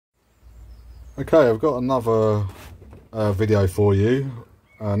Okay, I've got another video for you,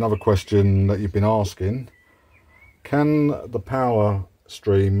 another question that you've been asking. Can the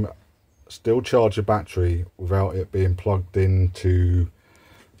PowerStream still charge a battery without it being plugged into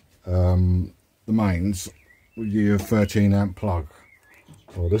the mains with your 13 amp plug?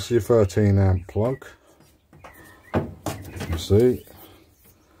 Well, this is your 13 amp plug. You see,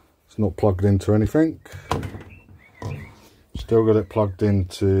 it's not plugged into anything. Still got it plugged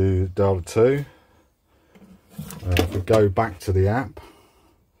into Delta 2. If we go back to the app,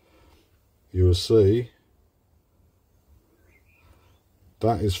 you will see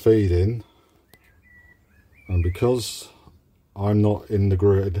that is feeding, and because I'm not in the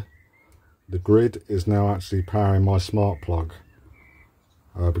grid is now actually powering my smart plug,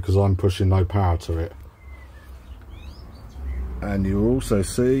 because I'm pushing no power to it. And you'll also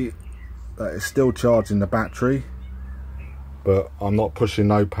see that it's still charging the battery, but I'm not pushing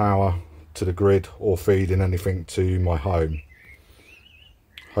no power to the grid or feeding anything to my home.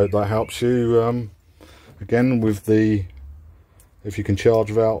 Hope that helps you. Again, with if you can charge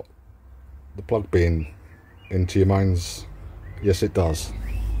without the plug being into your mains, yes it does.